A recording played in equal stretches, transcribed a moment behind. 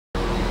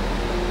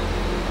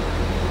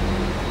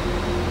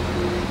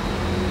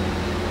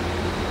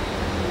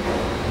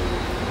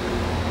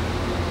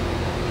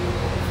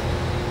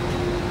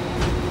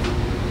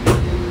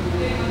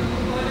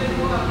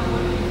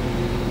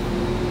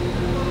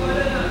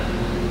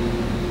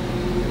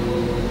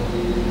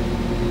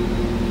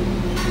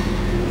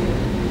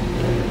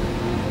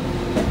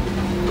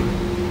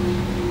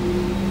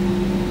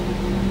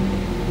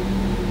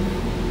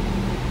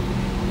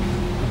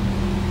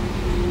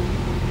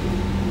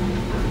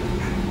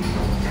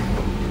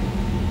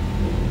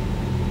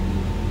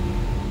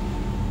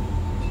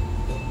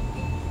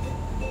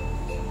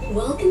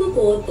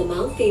aboard the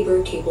Mount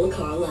Faber cable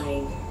car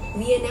line.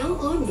 We are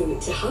now en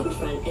route to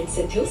HarbourFront and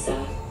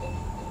Sentosa.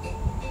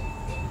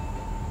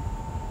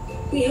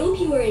 We hope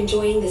you are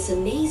enjoying this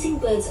amazing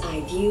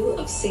bird's-eye view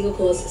of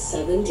Singapore's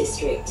southern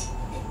district.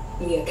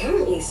 We are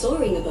currently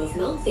soaring above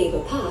Mount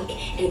Faber Park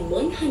and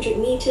 100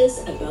 meters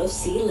above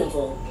sea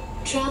level,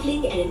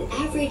 traveling at an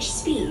average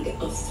speed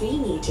of 3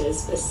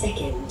 meters per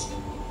second.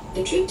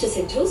 The trip to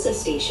Sentosa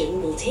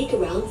Station will take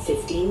around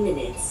 15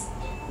 minutes.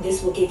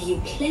 This will give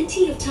you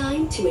plenty of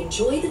time to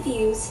enjoy the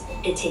views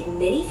and take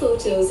many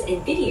photos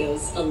and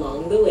videos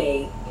along the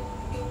way.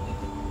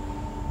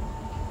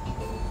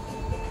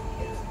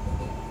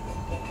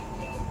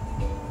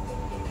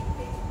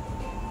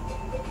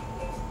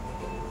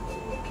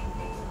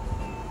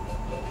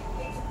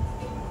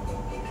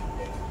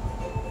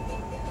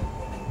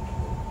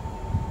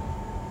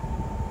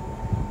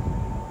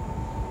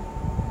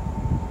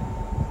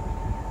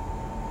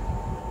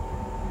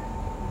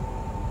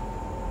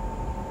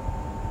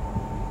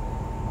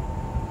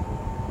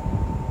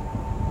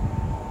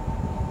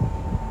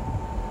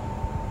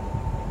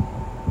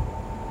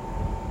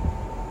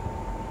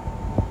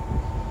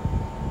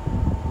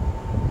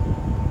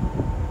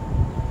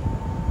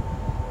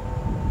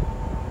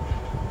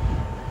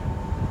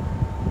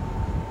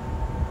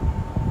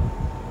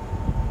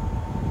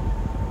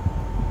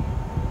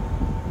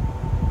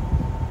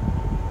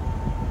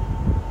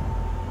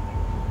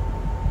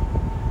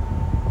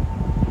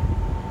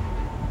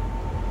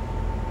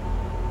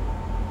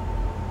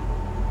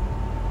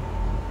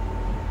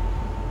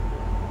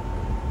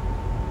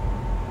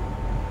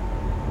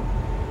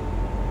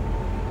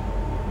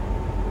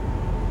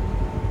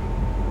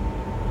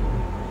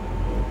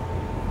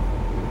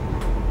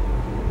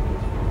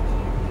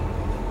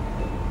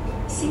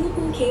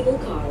 Singapore Cable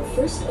Car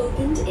first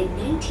opened in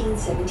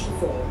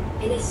 1974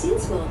 and has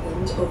since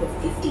welcomed over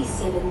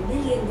 57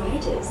 million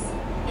riders.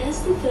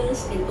 As the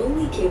first and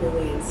only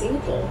cableway in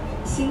Singapore,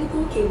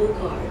 Singapore Cable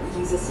Car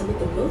uses some of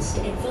the most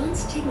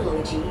advanced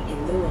technology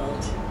in the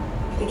world.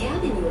 The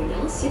cabin you are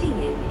now sitting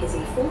in is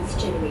a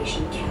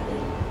fourth-generation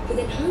cabin with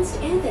enhanced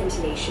air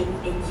ventilation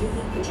and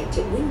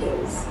UV-protected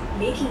windows,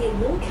 making it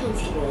more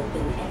comfortable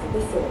than ever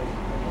before.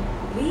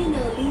 We are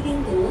now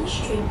leaving the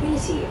lush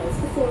tranquility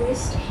of the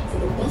forest for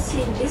the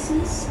bustling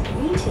business,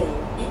 retail,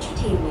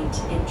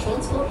 entertainment and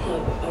transport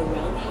hub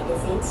around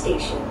HarbourFront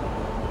Station.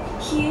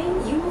 Here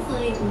you will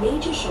find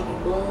major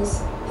shopping malls,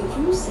 the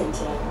cruise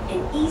center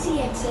and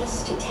easy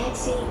access to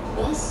taxi,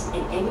 bus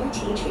and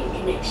MRT train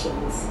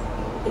connections.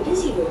 The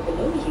busy road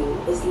below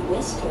you is the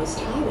West Coast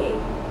Highway,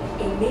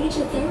 a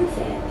major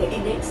thoroughfare that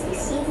connects the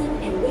southern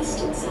and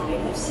western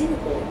side of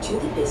Singapore to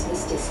the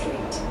business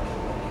district.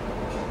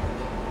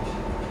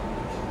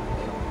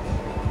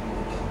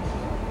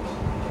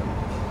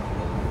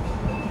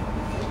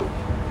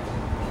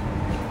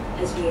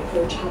 As we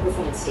approach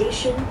HarbourFront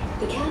Station,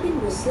 the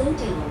cabin will slow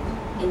down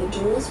and the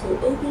doors will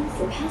open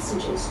for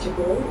passengers to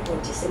board or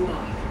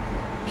disembark.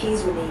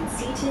 Please remain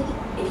seated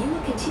if you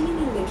are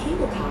continuing the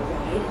cable car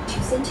ride to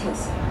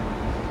Sentosa.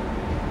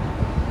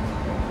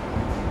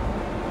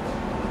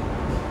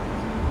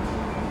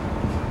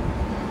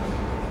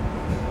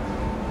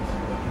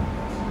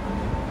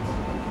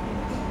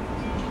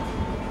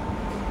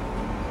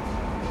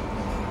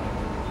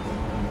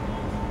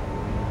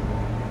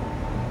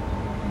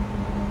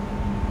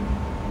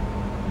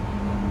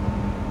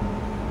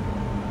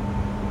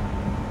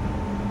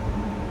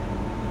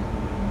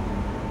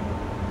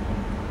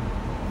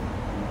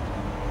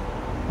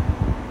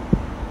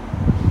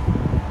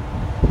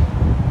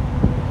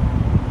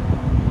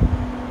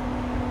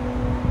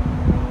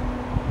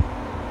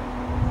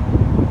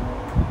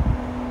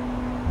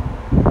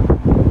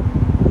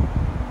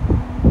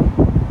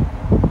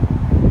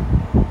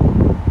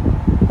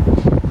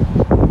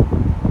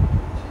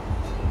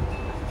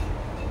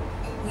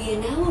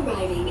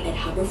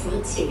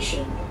 HarbourFront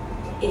Station.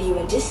 If you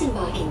are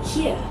disembarking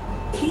here,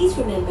 please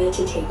remember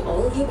to take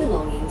all your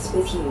belongings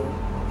with you.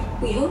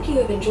 We hope you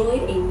have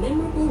enjoyed a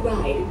memorable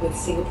ride with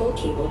Singapore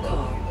Cable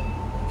Car.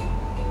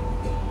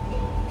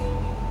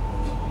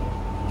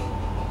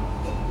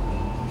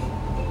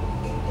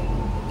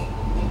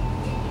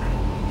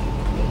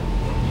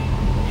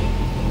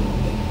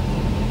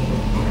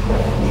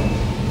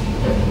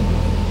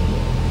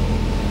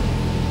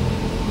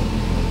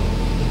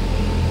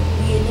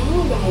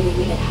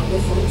 At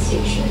HarbourFront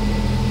Station.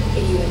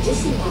 If you are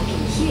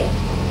disembarking here,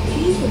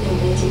 please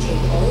remember to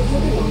take all of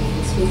your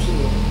belongings with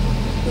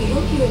you. We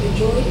hope you have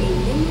enjoyed a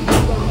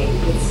memorable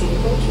ride with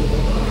Singapore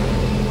Cable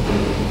Car.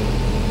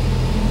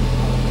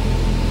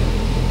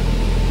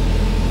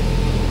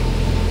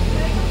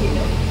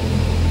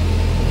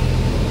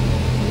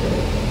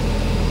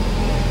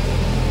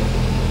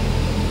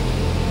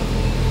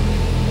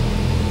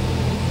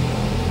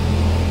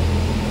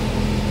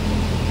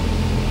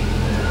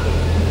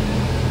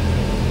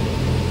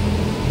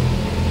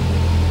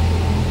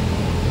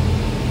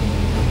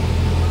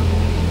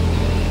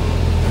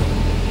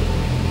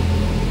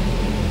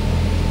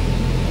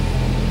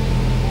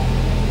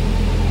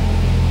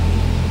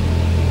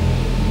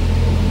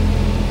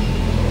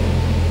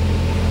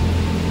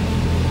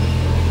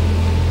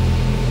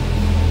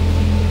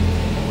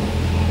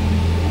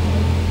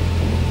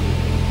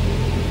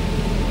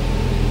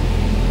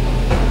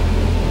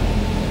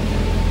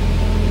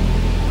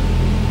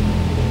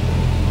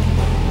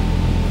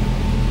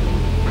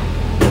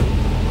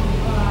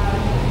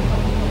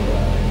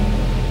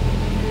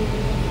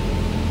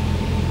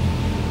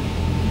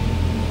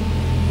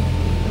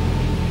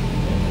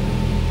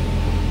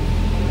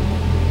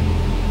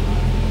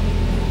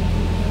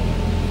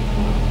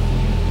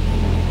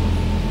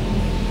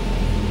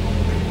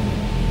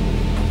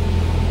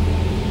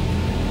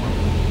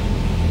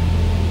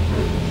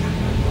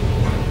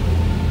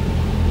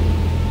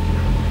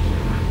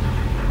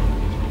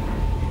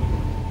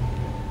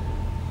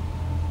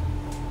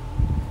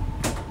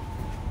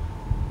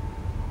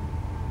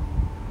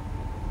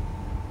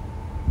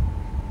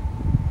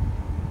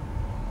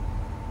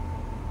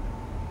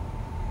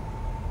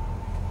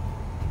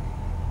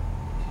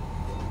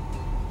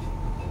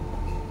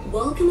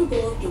 Welcome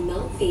aboard the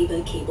Mount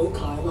Faber cable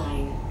car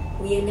line.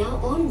 We are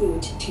now en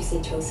route to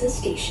Sentosa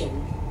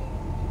Station.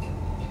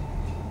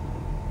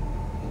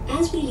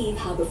 As we leave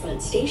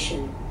HarbourFront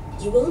Station,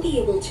 you will be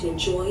able to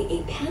enjoy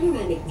a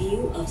panoramic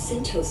view of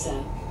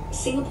Sentosa,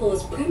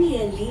 Singapore's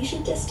premier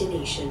leisure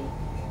destination.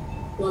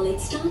 While it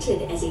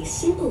started as a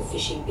simple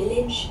fishing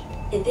village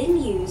and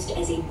then used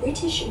as a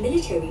British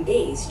military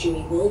base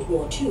during World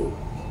War II,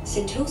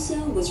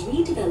 Sentosa was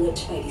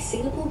redeveloped by the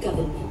Singapore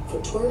government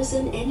for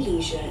tourism and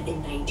leisure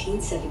in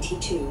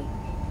 1972.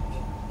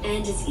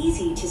 And it's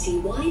easy to see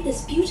why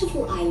this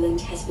beautiful island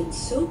has been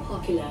so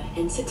popular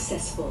and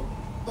successful.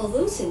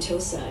 Although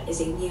Sentosa is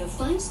a mere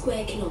 5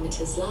 square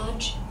kilometers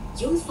large,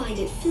 you'll find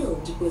it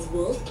filled with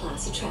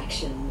world-class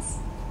attractions.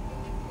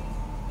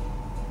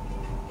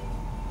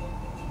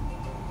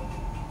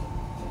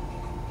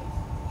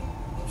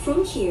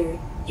 From here,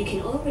 you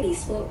can already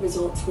spot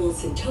Resorts World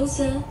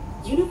Sentosa,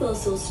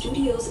 Universal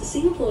Studios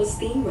Singapore's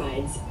theme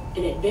rides,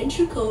 and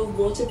Adventure Cove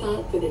Water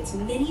Park with its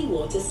many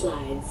water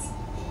slides.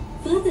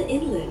 Further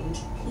inland,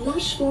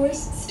 lush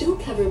forests still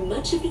cover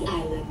much of the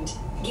island,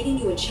 giving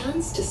you a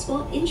chance to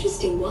spot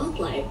interesting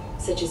wildlife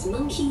such as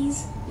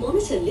monkeys,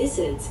 monitor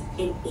lizards,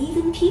 and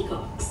even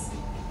peacocks.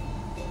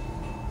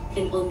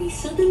 And on the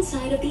southern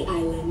side of the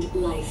island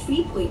lie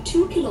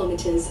 3.2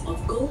 kilometers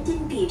of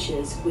golden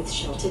beaches with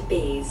sheltered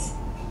bays.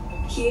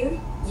 Here,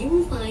 you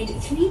will find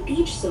 3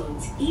 beach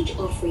zones, each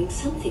offering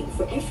something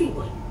for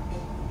everyone.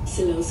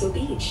 Siloso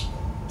Beach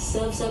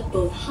serves up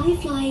both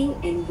high-flying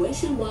and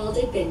wet and wild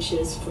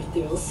adventures for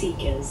thrill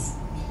seekers.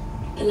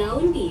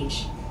 Palawan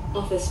Beach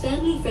offers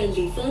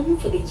family-friendly fun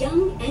for the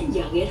young and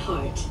young at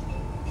heart.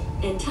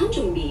 And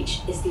Tanjung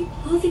Beach is the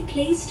perfect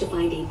place to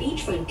find a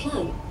beachfront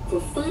club for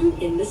fun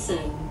in the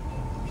sun.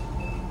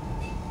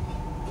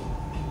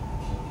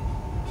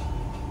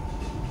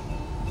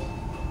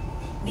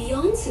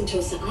 Beyond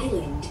Sentosa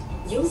Island,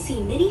 you'll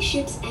see many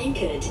ships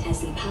anchored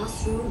as they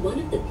pass through one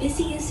of the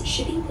busiest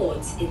shipping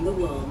ports in the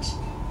world.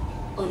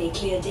 On a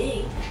clear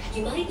day,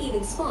 you might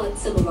even spot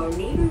some of our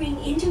neighboring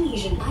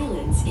Indonesian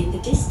islands in the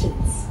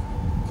distance.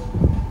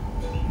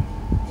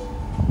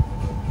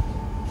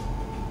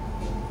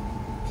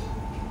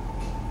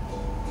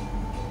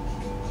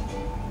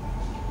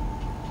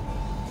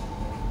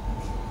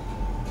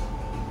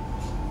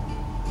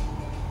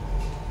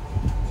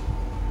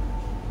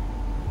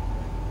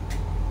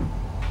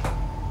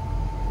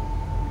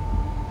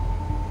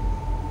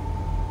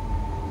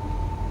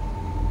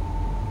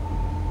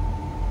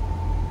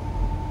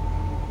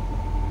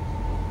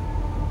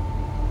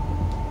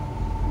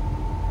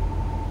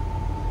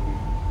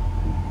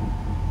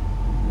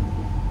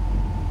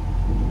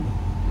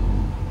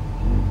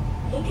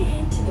 Look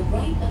ahead to the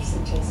right of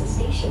Sentosa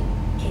Station.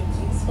 Can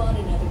you spot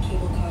another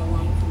cable car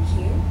line from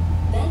here?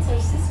 That's our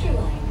sister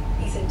line,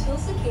 the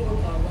Sentosa Cable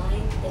Car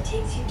Line that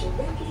takes you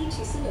directly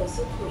to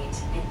Siloso Point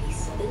at the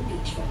southern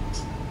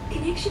beachfront.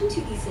 Connection to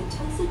the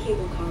Sentosa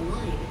Cable Car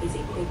Line is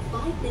a quick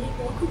 5-minute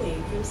walk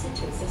away from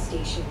Sentosa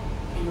Station,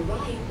 and a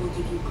ride will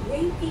give you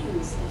great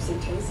views of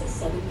Sentosa's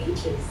southern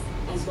beaches,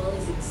 as well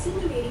as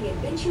exhilarating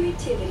adventure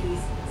activities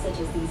such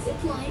as the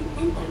zip line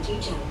and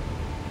bungee jump.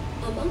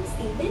 Amongst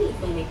the many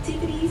fun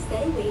activities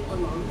that await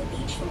along the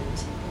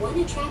beachfront, one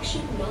attraction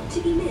not to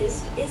be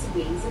missed is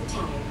Wings of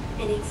Time,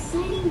 an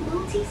exciting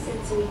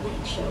multi-sensory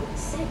night show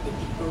set in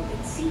the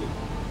open sea,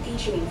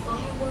 featuring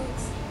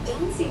fireworks,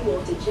 dancing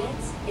water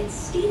jets, and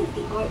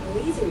state-of-the-art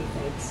laser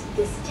effects.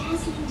 This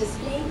dazzling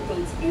display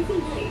runs every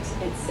night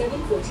at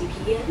 7:40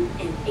 p.m.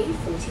 and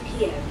 8:40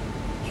 p.m.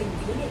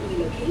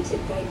 Conveniently located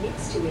right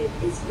next to it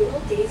is Good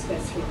Old Days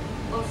Restaurant,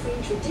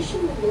 offering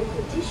traditional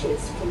local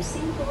dishes from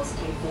Singapore's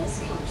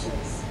diverse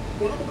cultures.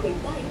 Grab a quick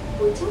bite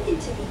or tuck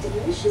into the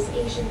delicious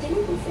Asian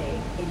dinner buffet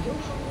if you're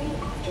hungry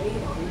after a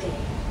long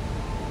day.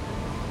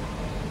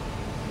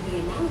 We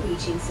are now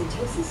reaching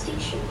Sentosa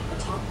Station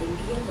atop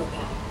India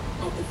Lookout.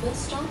 At the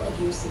first stop of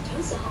your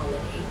Sentosa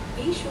holiday,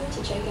 be sure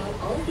to check out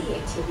all of the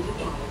activity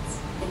guides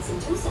and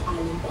Sentosa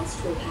Island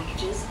bus tour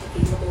packages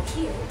available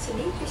here to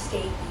make your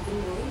stay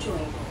even more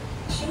enjoyable.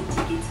 Show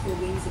tickets for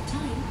Wings of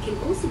Time can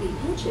also be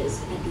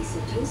purchased at the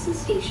Sentosa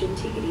Station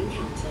ticketing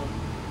counter.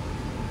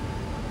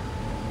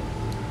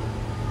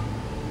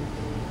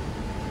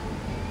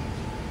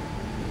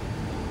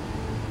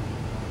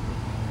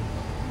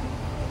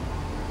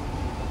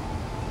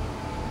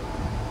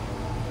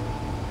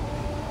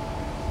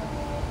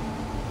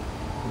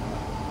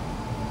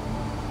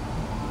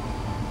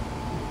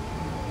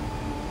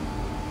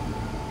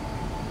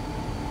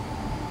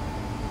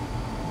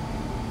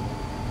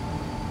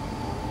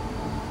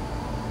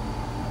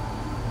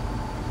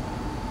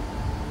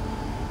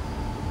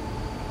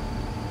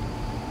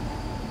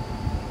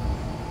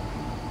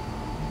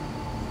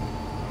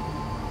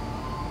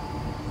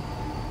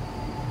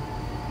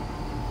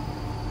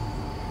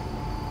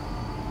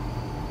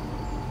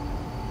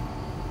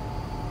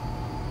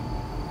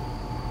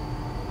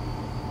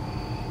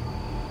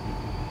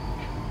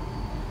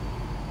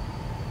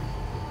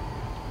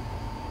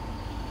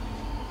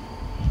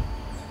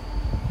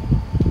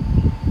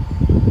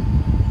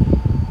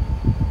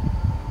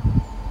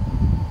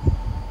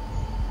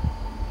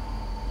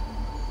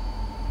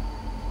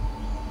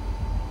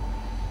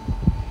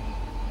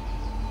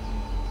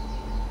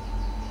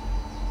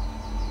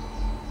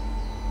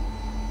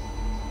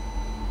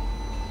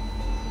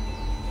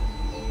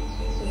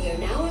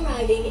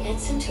 arriving at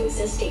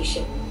Sentosa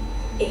Station.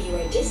 If you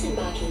are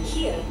disembarking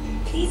here,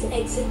 please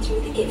exit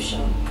through the gift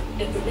shop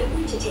and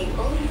remember to take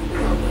all your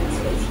belongings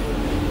with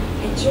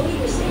you. Enjoy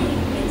your stay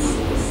and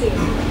see you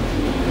soon.